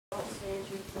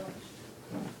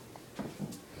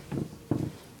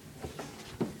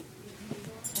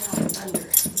Thunder.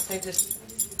 They just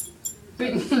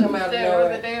come out of nowhere.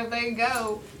 Where the damn thing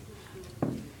go?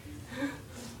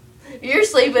 You're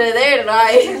sleeping in there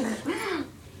tonight.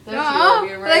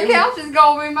 That couch is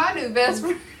gonna be my new best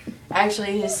friend.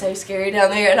 Actually, it's so scary down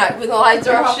there at night when the lights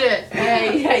are off. Shit.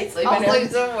 Hey, you hate sleeping I'll down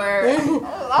sleep somewhere.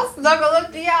 I'll snuggle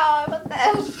up to y'all. What the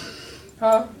hell?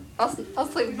 Huh? I'll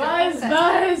sleep. Buzz.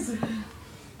 Buzz.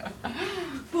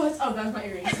 Oh, that's my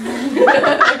earrings.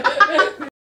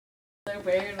 So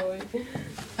paranoid.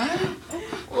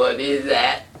 What is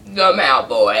that? Come out,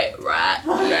 boy, right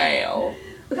now.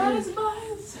 Buzz.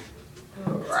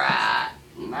 Right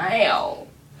now.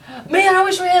 Man, I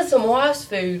wish we had some wasp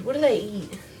food. What do they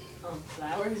eat?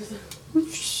 Flowers.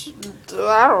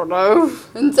 I don't know.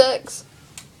 Insects.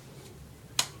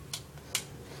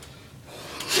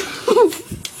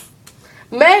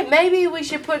 Maybe we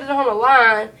should put it on a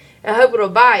line and hope it'll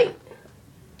bite.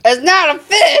 It's not a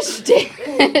fish,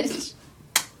 damn it.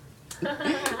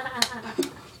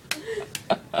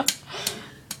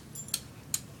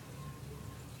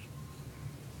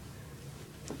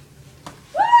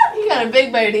 You got a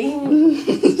big booty.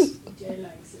 Jay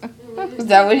likes it. Is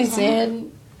that what he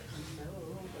said?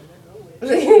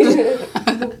 Just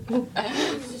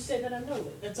say that I know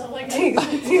it. That's all I got.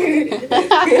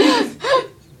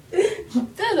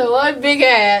 That's a one big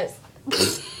ass.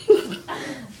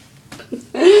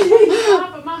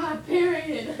 Stop, I'm on my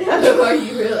period. Are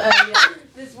you really?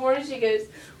 This morning she goes,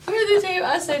 "Where are the table?"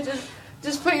 I said,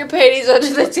 "Just put your panties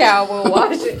under the towel. We'll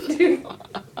watch it.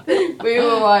 We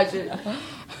will watch it." I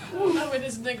don't know where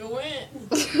this nigga went.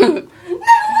 No,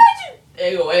 watch it.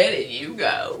 They go ahead and you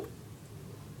go.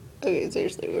 Okay,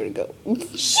 seriously, where'd it go?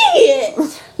 Shit.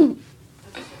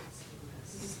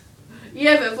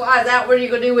 Yeah, if it flies out, what are you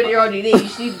gonna do when you're on your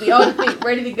knees? You need to be on your feet,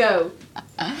 ready to go.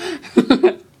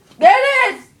 There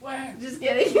it is. Where? Just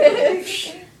kidding.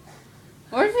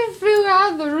 What if it flew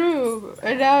out of the room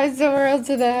and now it's somewhere else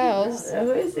in the house?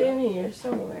 Oh, it's in here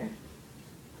somewhere.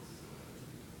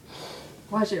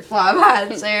 Watch it fly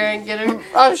by Sarah and get her.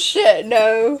 Oh shit,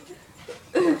 no.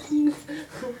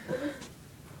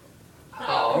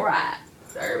 All right,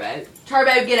 Turbo.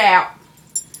 Turbo, get out.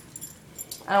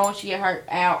 I don't want you to get hurt.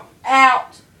 Out.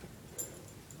 Out.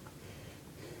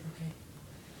 Okay.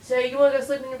 So you want to go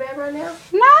sleep in your bed right now?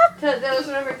 No. Tell us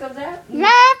whenever it comes out.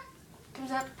 No.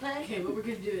 Comes out to play. Okay, what we're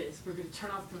gonna do is we're gonna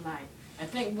turn off the light. I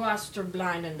think wasps are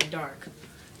blind in the dark.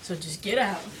 So just get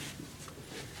out.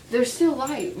 There's still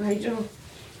light, Rachel.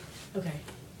 Okay.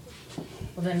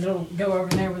 Well then don't go over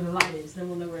there where the light is, then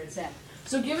we'll know where it's at.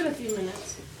 So give it a few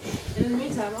minutes. And in the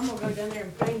meantime, I'm gonna go down there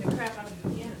and bang the crap out of the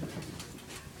piano.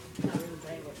 Not really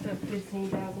bang it. The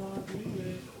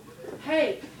 $15,000.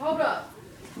 Hey, hold up.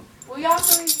 Will y'all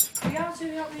two help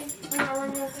me when I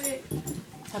run real quick?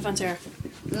 Have fun, Sarah.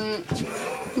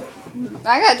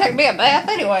 I gotta take me a bath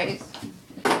anyways.